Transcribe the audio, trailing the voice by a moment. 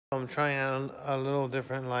I'm trying out a little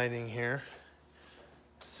different lighting here.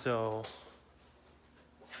 So,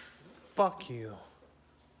 fuck you.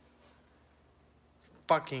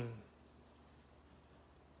 Fucking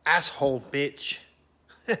asshole bitch.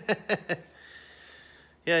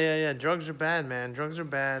 Yeah. Drugs are bad, man. Drugs are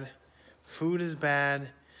bad. Food is bad.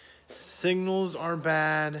 Signals are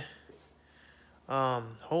bad.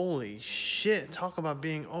 Holy shit. Talk about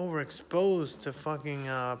being overexposed to fucking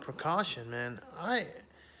precaution, man.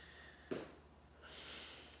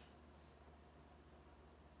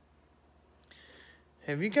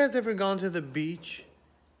 Have you guys ever gone to the beach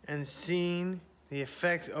and seen the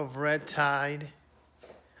effects of red tide?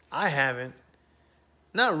 I haven't.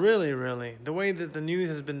 Not really, really. The way that the news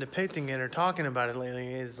has been depicting it or talking about it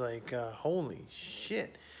lately is like, holy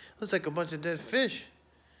shit. Looks like a bunch of dead fish.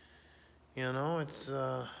 You know, it's,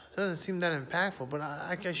 doesn't seem that impactful, but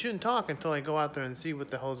I shouldn't talk until I go out there and see what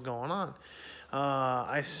the hell's going on.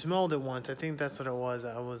 I smelled it once. I think that's what it was.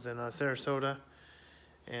 I was in Sarasota,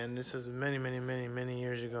 and this is many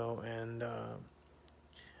years ago, and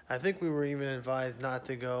I think we were even advised not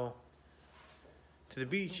to go to the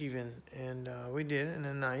beach even, and we did in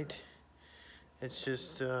the night. It's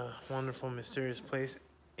just a wonderful, mysterious place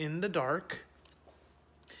in the dark.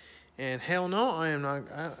 And hell no, I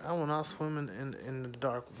will not swim in the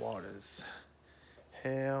dark waters.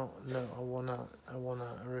 Hell no, I will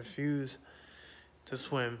not. I refuse to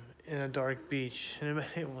swim in a dark beach.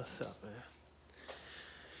 Hey, what's up, man?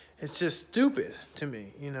 It's just stupid to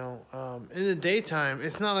me, you know. In the daytime,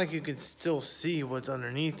 it's not like you can still see what's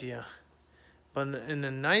underneath you. But in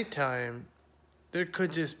the nighttime, there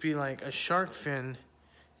could just be like a shark fin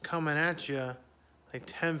coming at you like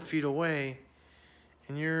 10 feet away,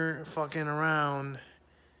 and you're fucking around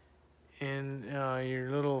in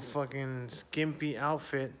your little fucking skimpy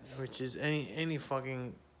outfit, which is any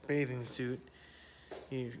fucking bathing suit,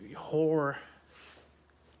 you whore.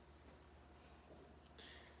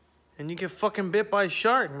 And you get fucking bit by a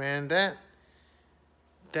shark, man. That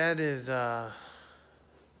is not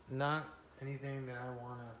anything that I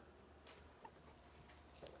want to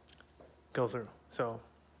go through.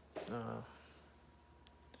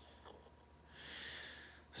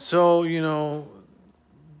 So, you know,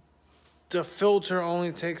 the filter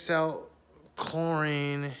only takes out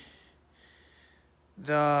chlorine.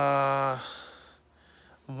 The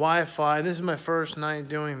Wi-Fi, this is my first night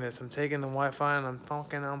doing this. I'm taking the Wi-Fi and I'm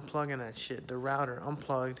fucking unplugging that shit. The router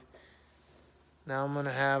unplugged. Now I'm going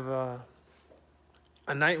to have a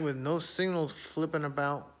night with no signals flipping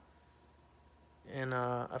about and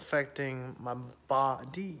affecting my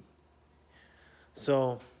body.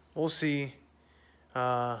 So we'll see.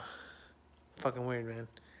 Fucking weird, man.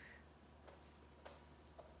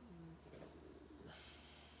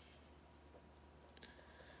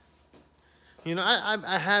 You know,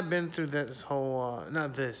 I have been through this whole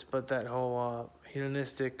not this, but that whole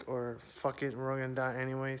hedonistic or fuck it, we're gonna die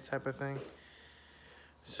anyways type of thing.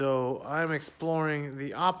 So I'm exploring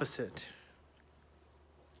the opposite.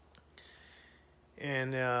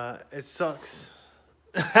 And it sucks.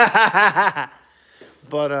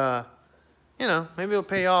 But you know, maybe it'll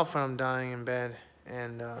pay off when I'm dying in bed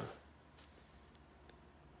and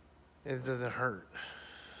it doesn't hurt.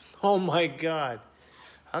 Oh my God.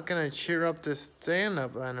 How can I cheer up this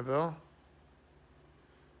stand-up, Annabelle?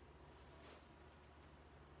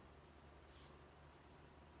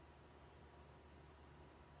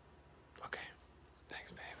 Okay.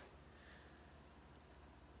 Thanks, babe.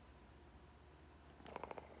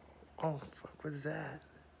 Oh, fuck. What is that?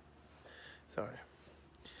 Sorry.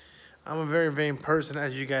 I'm a very vain person,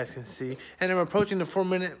 as you guys can see. And I'm approaching the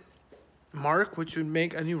 4-minute mark, which would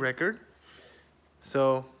make a new record.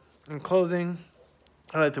 So, in closing,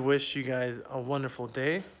 I'd like to wish you guys a wonderful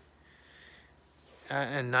day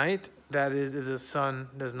and night. That is, if the sun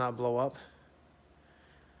does not blow up.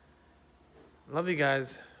 Love you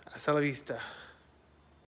guys. Hasta la vista.